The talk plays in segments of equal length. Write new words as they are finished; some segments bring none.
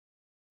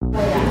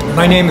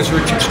My name is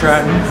Richard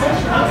Stratton,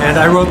 and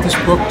I wrote this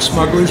book,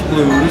 Smuggler's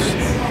Blues.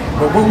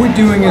 But what we're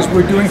doing is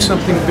we're doing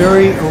something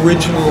very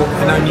original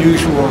and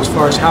unusual as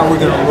far as how we're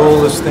going to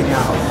roll this thing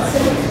out.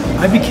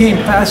 I became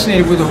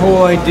fascinated with the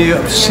whole idea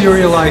of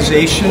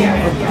serialization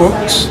of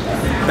books,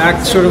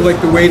 back sort of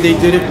like the way they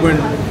did it when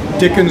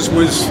Dickens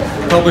was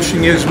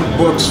publishing his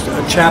books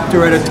a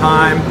chapter at a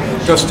time.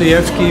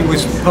 Dostoevsky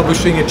was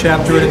publishing a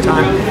chapter at a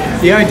time.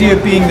 The idea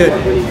being that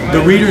the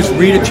readers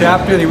read a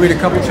chapter, they read a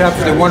couple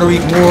chapters, they want to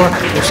read more,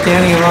 they're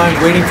standing in line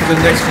waiting for the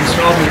next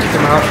installment to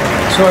come out.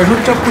 So I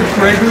hooked up with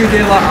Gregory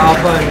de la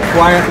Alba and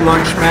Quiet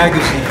Lunch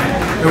magazine,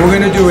 and we're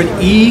going to do an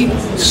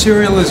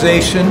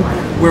e-serialization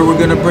where we're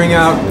going to bring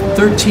out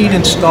 13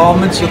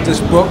 installments of this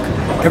book.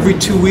 Every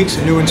 2 weeks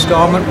a new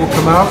installment will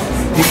come out.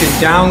 You can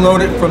download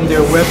it from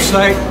their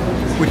website,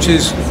 which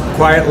is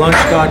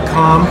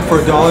quietlunch.com for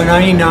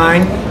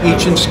 $1.99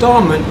 each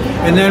installment,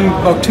 and then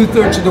about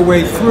 2/3 of the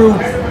way through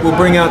we'll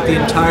bring out the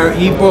entire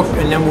ebook,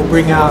 and then we'll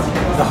bring out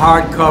the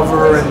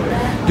hardcover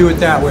and do it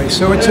that way.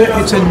 So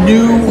it's a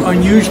new,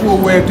 unusual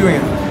way of doing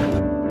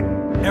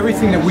it.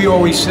 Everything that we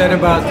always said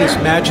about this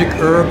magic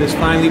herb is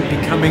finally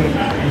becoming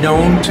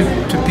known to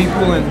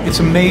people, and it's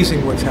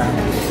amazing what's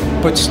happening.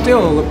 But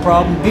still, the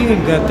problem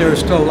being that there are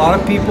still a lot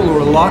of people who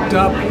are locked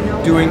up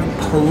doing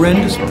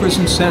horrendous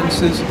prison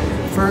sentences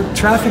for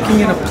trafficking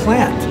in a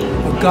plant,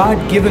 a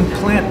God-given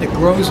plant that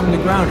grows in the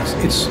ground.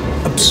 It's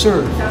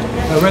absurd.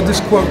 I read this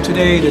quote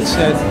today that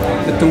said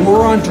that the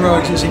war on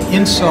drugs is an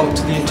insult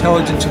to the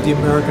intelligence of the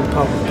American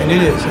public, and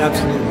it is,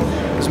 absolutely.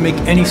 It doesn't make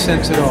any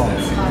sense at all.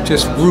 It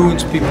just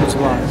ruins people's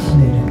lives.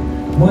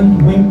 One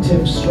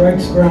wingtip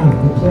strikes ground.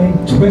 The plane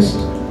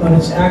twists on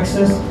its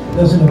axis,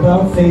 does an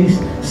about-face,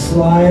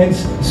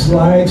 slides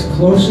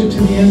closer to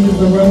the end of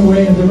the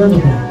runway and the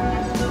riverbank.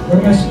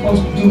 What am I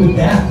supposed to do with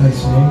that, I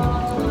say,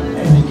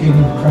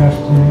 indicating the crash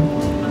plane.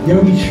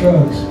 Yogi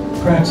shrugs,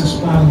 cracks a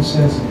smile and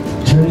says,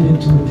 turn it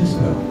into a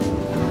disco.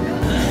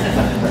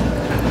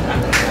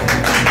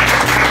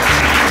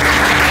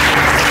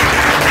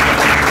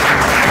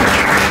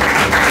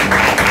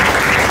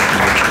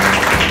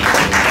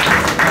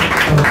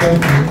 Oh,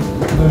 thank you.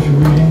 Pleasure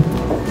reading.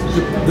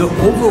 The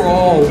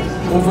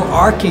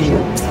overarching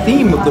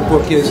theme of the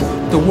book is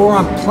the war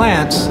on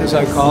plants, as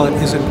I call it,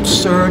 is an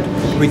absurd,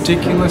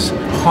 ridiculous,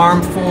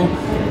 harmful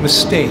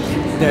mistake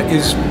that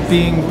is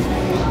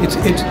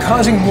it's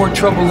causing more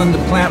trouble than the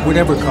plant would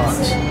ever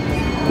cause.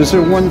 Is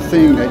there one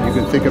thing that you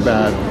can think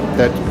about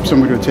that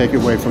someone could take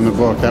away from the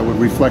book that would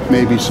reflect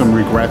maybe some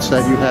regrets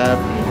that you have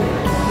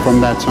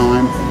from that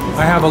time?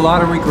 I have a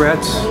lot of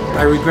regrets.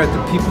 I regret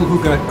the people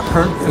who got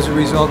hurt as a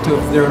result of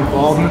their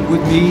involvement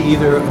with me,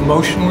 either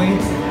emotionally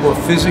or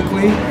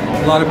physically.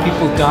 A lot of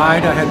people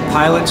died. I had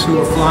pilots who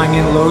were flying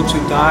in loads who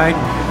died.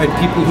 I had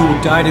people who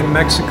died in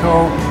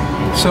Mexico.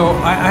 So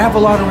I have a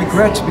lot of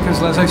regrets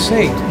because, as I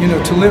say, you know,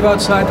 to live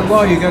outside the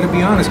law, you got to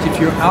be honest. If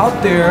you're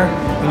out there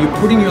and you're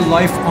putting your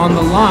life on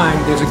the line,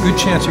 there's a good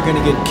chance you're going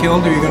to get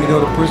killed or you're going to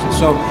go to prison.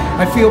 So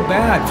I feel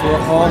bad for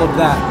all of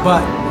that.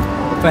 But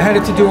if I had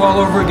it to do all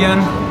over again,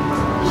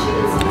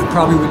 I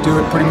probably would do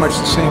it pretty much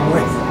the same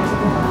way.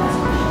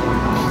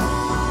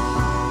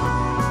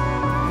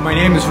 My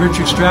name is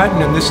Richard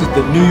Stratton, and this is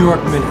the New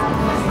York Minute.